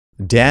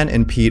Dan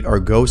and Pete are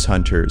ghost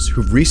hunters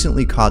who've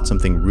recently caught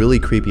something really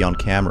creepy on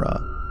camera.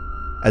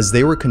 As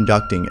they were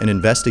conducting an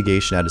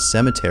investigation at a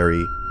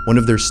cemetery, one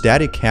of their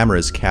static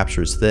cameras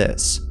captures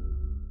this.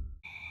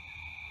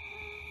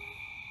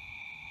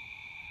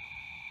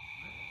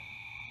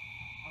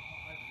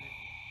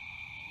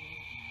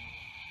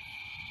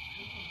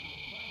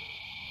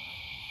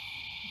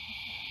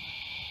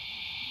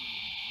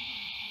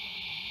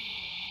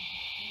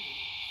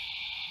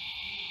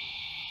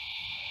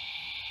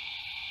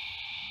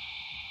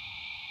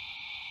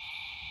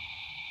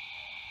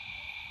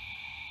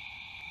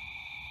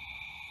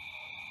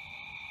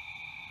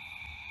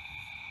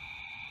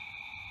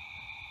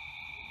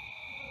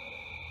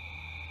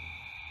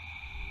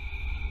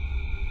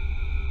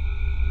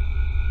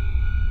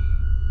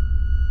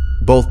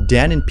 Both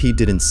Dan and Pete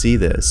didn't see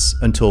this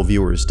until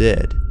viewers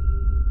did.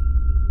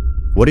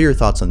 What are your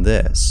thoughts on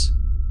this?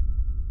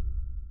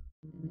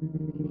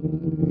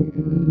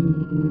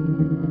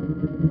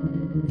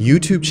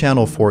 YouTube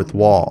channel Fourth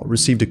Wall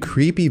received a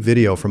creepy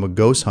video from a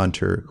ghost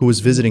hunter who was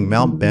visiting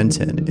Mount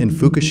Benton in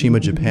Fukushima,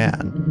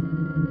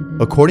 Japan.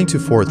 According to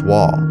Fourth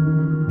Wall,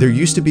 there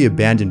used to be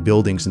abandoned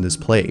buildings in this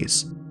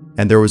place,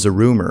 and there was a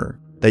rumor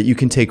that you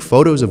can take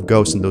photos of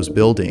ghosts in those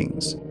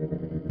buildings.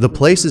 The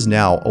place is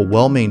now a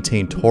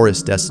well-maintained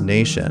tourist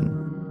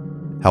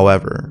destination.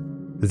 However,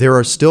 there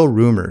are still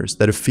rumors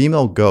that a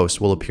female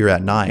ghost will appear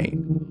at night.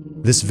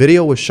 This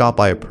video was shot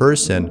by a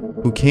person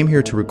who came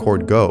here to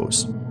record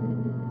ghosts.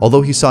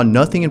 Although he saw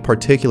nothing in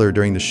particular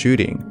during the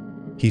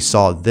shooting, he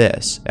saw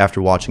this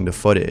after watching the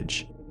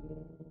footage.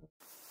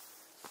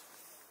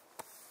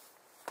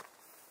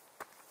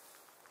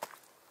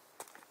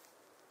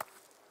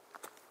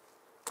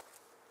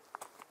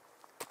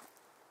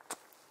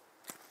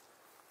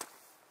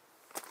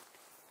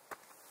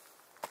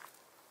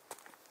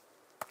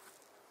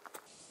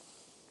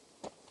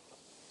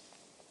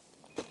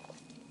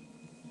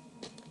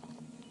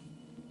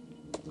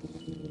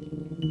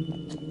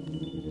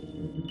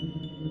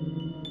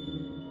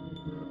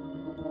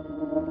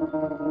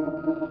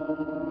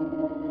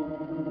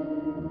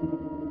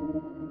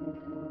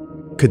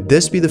 Could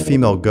this be the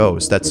female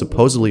ghost that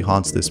supposedly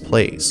haunts this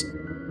place,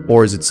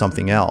 or is it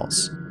something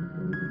else?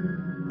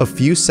 A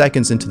few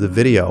seconds into the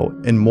video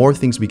and more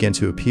things begin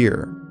to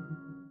appear.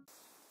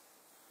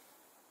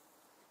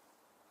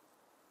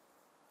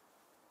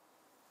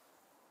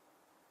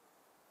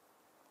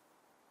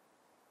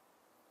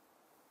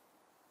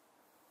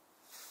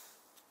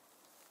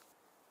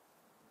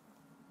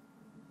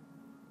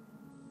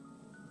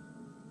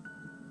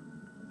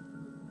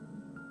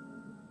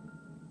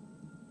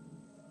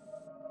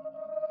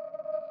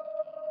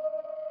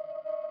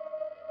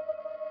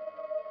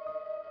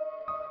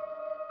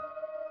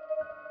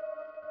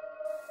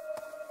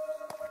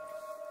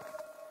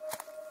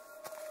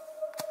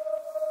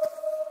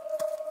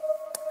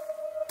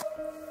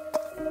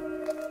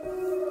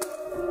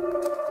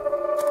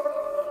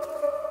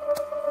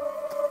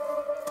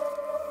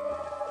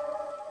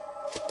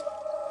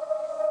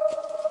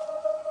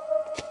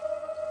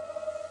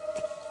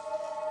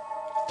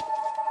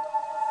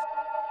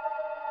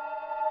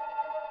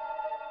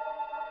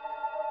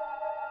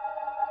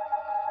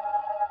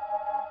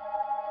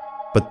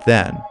 But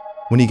then,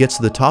 when he gets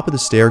to the top of the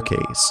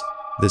staircase,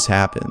 this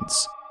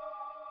happens.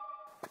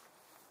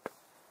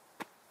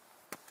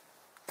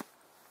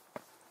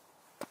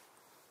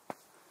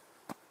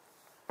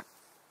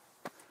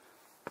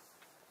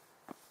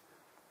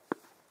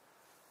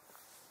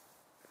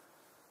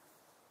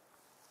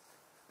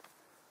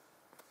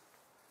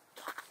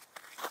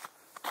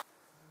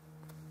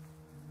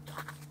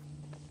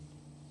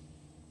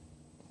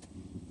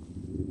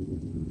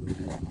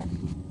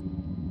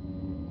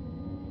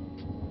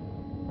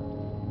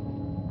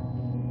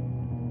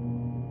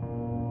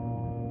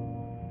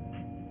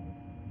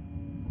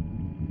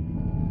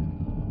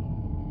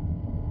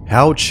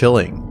 How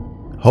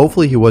chilling.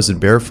 Hopefully he wasn't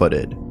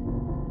barefooted.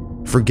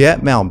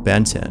 Forget Mount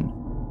Benton.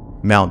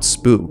 Mount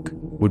Spook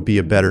would be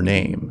a better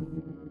name.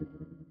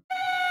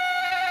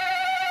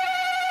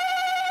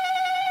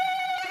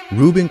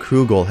 Ruben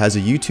Krugel has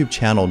a YouTube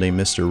channel named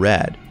Mr.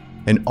 Red,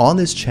 and on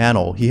this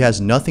channel he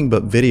has nothing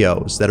but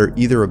videos that are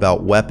either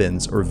about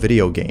weapons or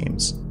video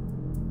games.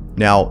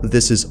 Now,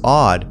 this is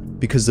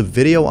odd because the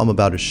video I'm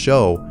about to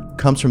show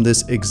comes from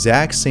this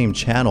exact same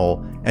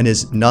channel and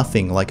is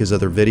nothing like his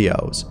other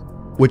videos,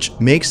 which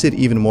makes it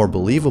even more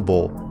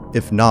believable,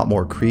 if not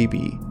more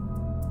creepy.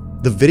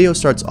 The video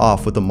starts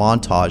off with a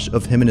montage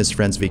of him and his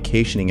friends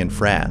vacationing in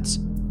France.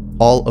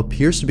 All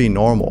appears to be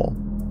normal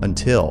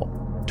until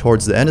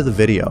towards the end of the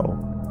video,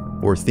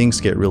 where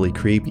things get really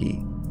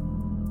creepy.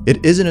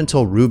 It isn't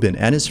until Ruben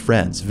and his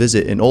friends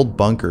visit an old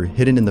bunker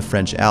hidden in the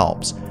French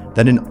Alps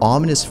that an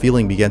ominous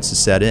feeling begins to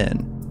set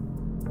in.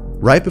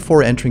 Right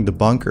before entering the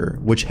bunker,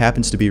 which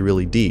happens to be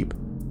really deep,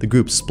 the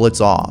group splits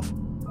off,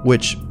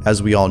 which,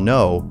 as we all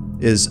know,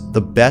 is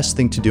the best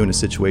thing to do in a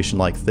situation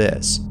like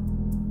this.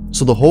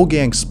 So the whole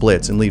gang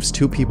splits and leaves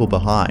two people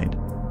behind.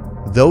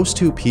 Those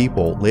two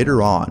people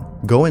later on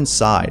go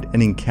inside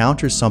and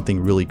encounter something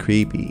really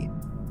creepy.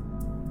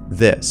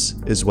 This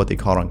is what they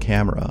caught on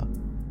camera.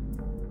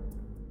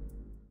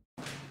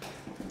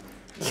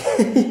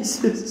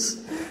 Jezus,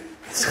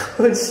 het is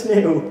gewoon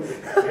sneeuw.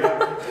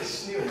 Ja, het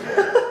is sneeuw.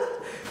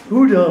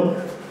 Hoe dan?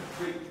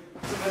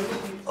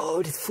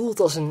 Oh, dit voelt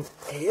als een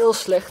heel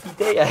slecht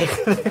idee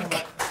eigenlijk.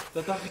 Ja,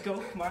 dat dacht ik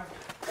ook, maar...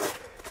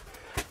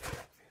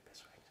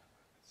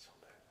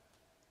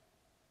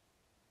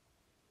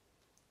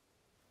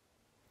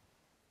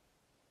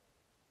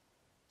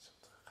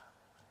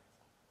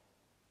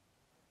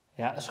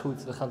 Ja, is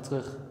goed. We gaan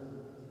terug.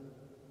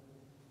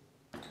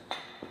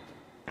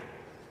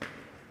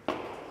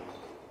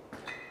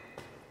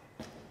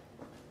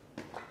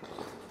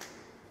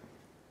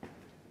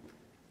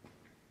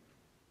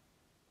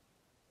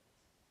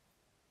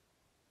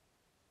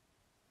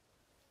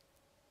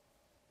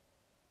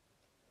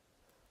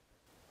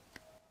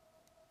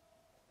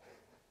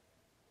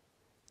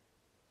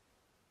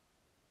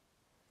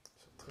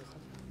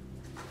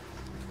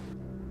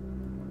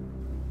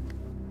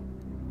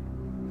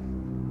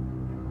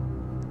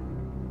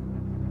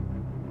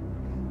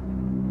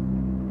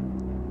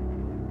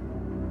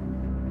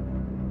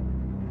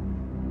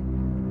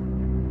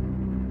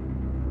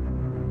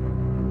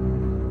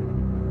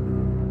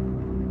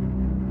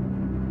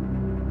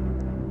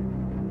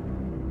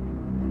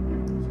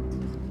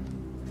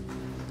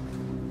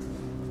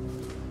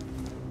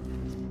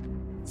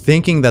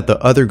 Thinking that the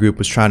other group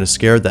was trying to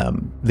scare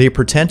them, they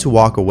pretend to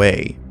walk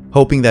away,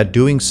 hoping that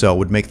doing so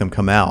would make them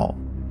come out.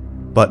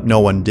 But no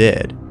one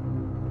did,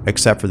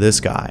 except for this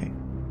guy.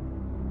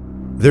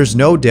 There's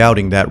no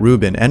doubting that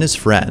Ruben and his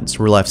friends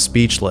were left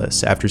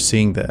speechless after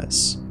seeing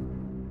this.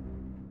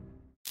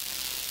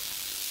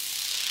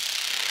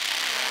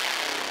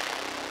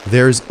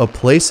 There's a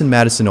place in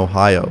Madison,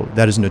 Ohio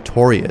that is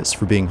notorious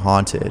for being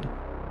haunted.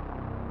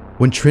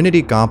 When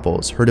Trinity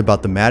Campos heard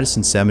about the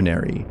Madison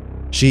Seminary,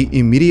 she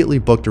immediately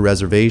booked a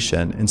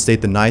reservation and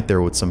stayed the night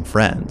there with some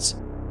friends.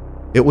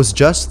 It was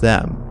just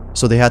them,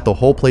 so they had the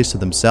whole place to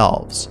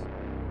themselves.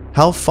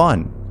 How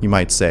fun, you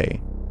might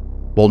say.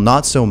 Well,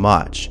 not so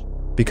much,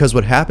 because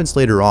what happens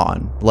later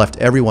on left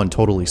everyone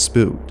totally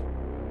spooked.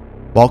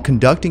 While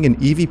conducting an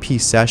EVP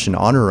session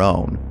on her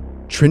own,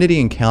 Trinity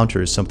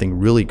encounters something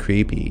really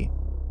creepy.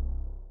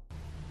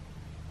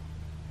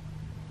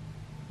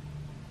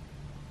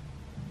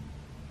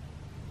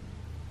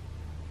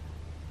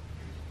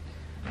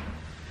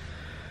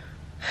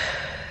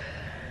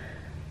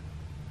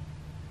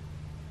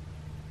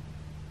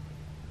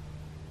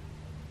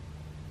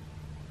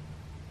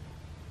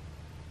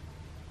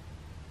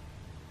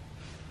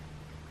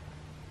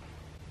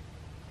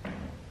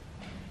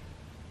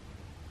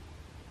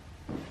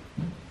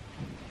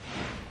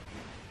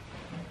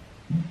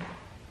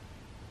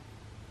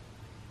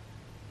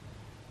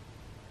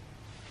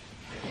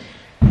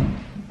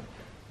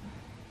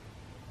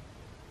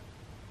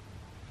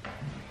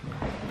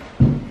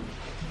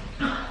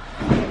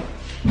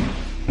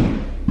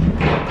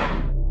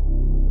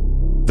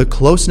 The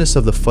closeness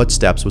of the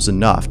footsteps was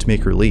enough to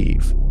make her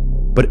leave,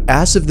 but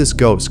as if this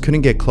ghost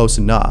couldn't get close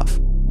enough,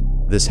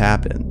 this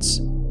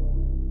happens.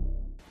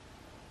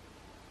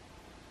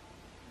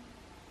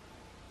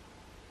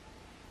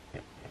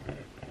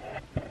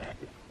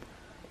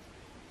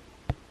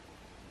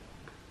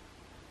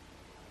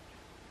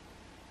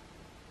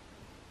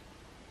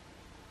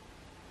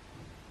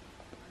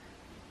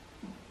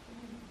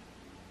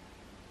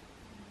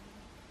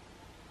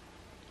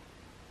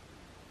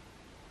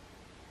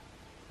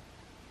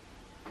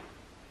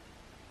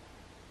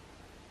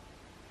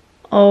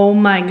 Oh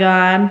my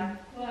god.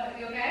 What,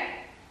 you okay?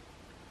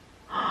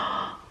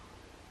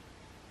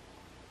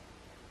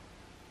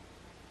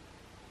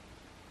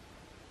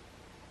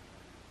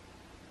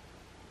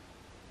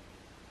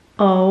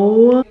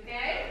 Oh. You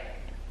okay?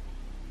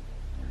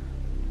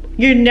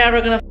 You're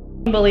never gonna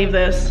believe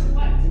this.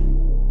 What?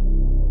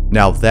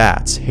 Now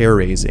that's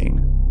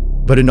hair-raising.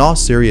 But in all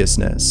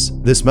seriousness,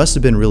 this must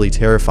have been really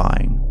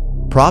terrifying.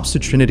 Props to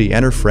Trinity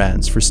and her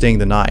friends for staying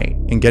the night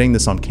and getting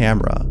this on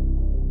camera.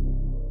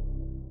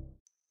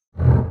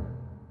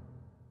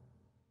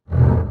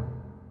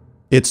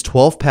 It's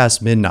 12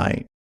 past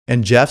midnight,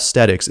 and Jeff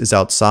Stedix is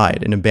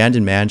outside an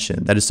abandoned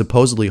mansion that is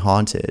supposedly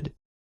haunted.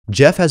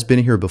 Jeff has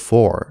been here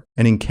before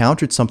and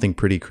encountered something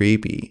pretty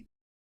creepy.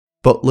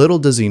 But little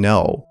does he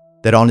know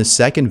that on his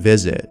second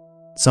visit,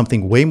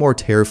 something way more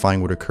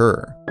terrifying would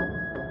occur.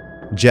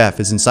 Jeff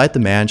is inside the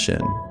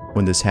mansion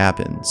when this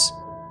happens.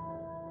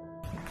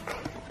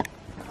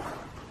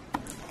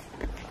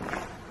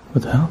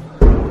 What the hell?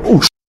 Oh,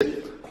 shit!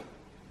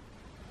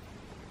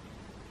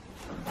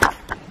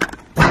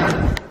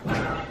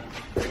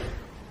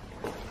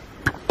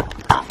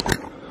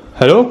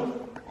 Hello?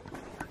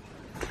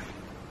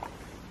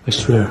 I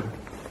swear,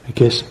 I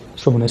guess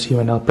someone is here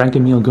right now,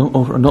 pranking me or go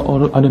over.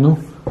 No, I don't know.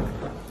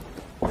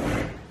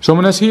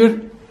 Someone is here?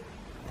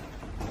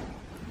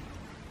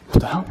 What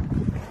the hell?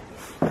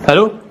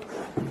 Hello?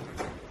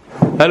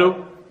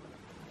 Hello?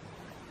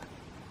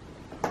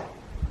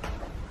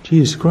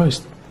 Jesus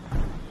Christ.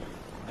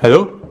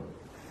 Hello?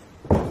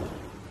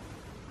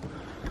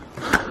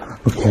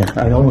 Okay,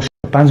 I almost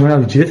pants right now,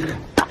 legit.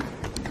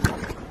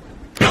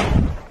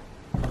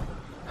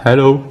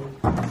 Hello.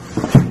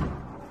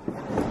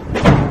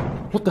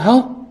 What the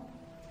hell?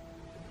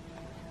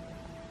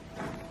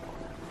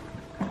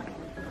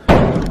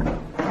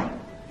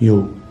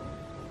 Yo.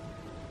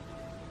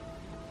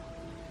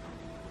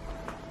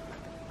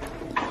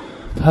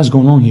 What the hell's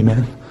going on here,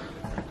 man?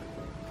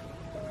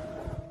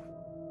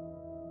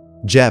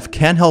 Jeff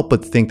can't help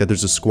but think that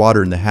there's a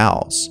squatter in the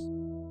house.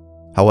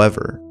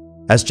 However,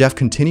 as Jeff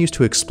continues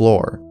to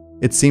explore,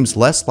 it seems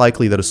less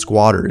likely that a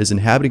squatter is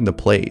inhabiting the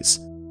place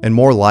and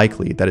more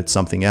likely that it's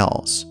something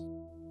else.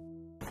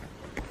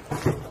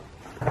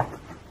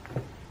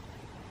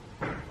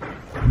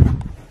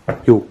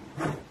 Yo.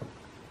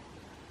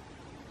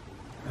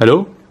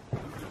 Hello?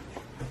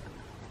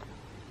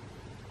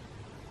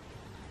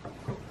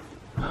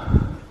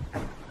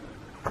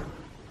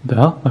 The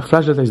hell? My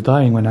flashlight is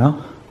dying right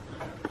now.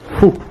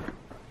 Whew.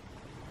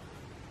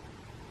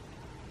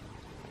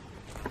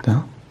 The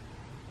hell?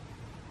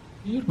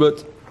 Here,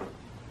 but...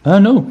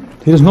 no.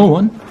 There's no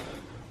one.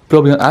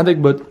 Probably an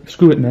attic, but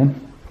screw it, man.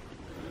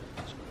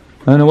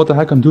 I don't know what the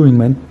heck I'm doing,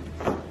 man.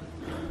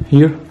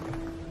 Here.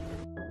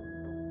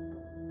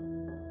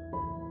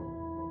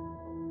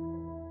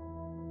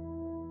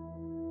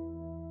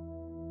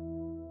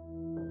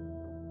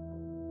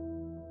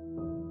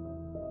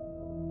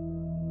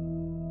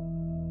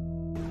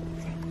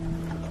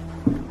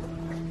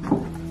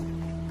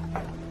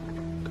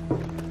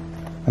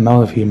 I'm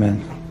out of here,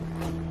 man.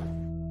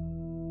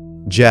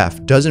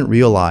 Jeff doesn't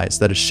realize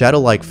that a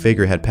shadow-like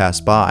figure had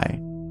passed by.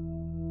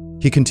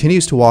 He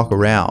continues to walk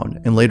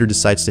around and later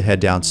decides to head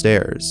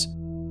downstairs.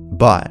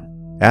 But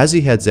as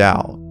he heads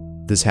out,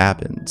 this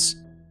happens.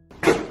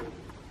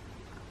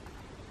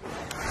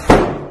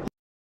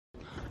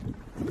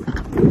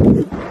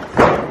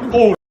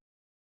 Oh!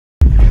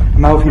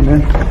 I'm out of here,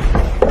 man.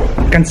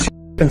 I can't see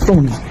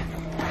someone.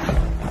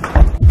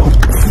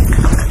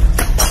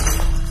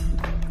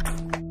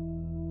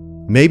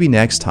 Maybe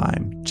next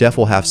time, Jeff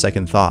will have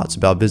second thoughts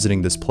about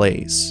visiting this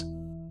place.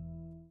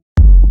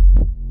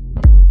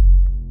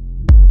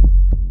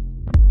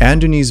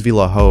 Andoniz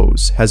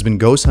Villajos has been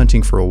ghost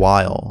hunting for a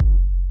while.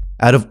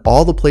 Out of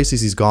all the places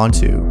he's gone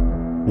to,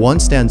 one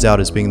stands out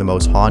as being the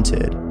most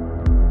haunted.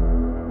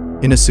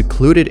 In a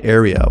secluded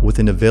area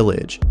within a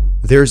village,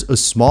 there's a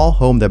small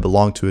home that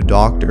belonged to a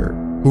doctor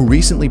who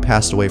recently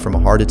passed away from a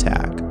heart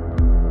attack.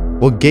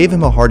 What gave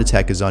him a heart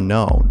attack is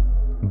unknown,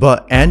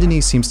 but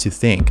Andoniz seems to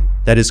think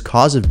that his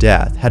cause of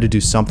death had to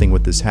do something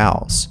with this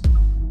house.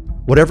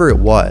 Whatever it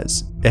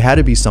was, it had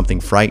to be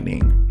something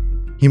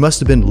frightening. He must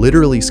have been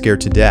literally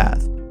scared to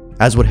death,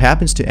 as what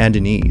happens to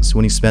Andoniz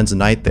when he spends the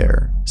night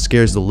there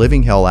scares the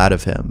living hell out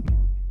of him.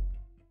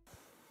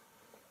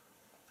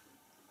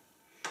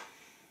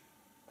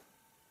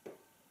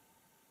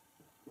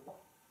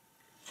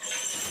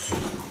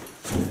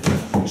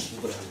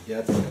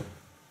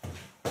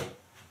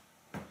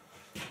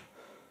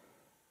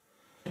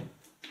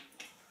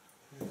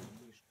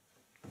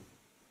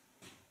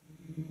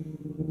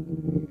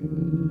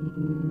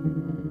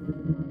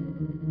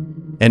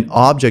 An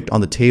object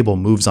on the table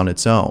moves on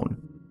its own.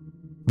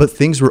 But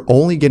things were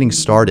only getting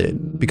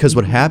started because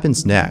what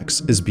happens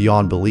next is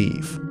beyond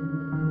belief.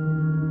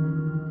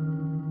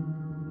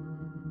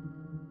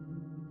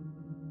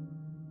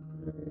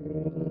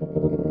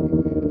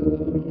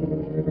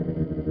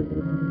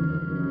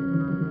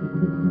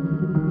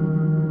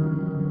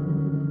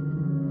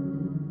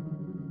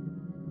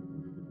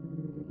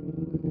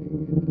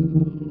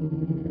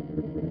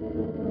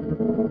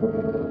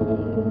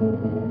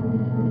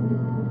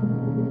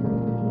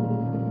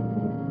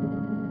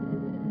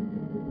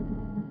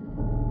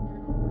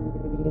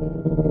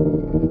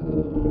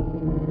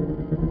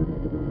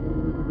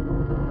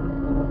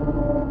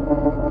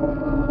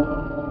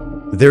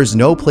 There's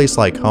no place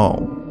like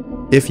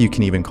home, if you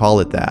can even call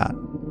it that.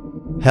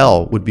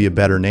 Hell would be a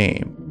better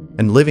name,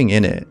 and living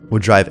in it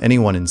would drive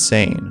anyone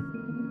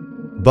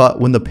insane. But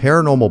when the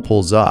paranormal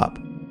pulls up,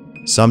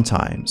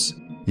 sometimes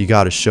you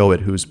gotta show it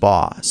who's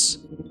boss.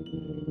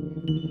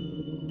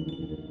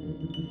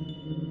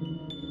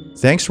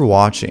 Thanks for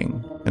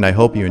watching, and I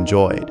hope you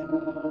enjoyed.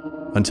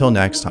 Until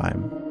next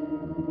time.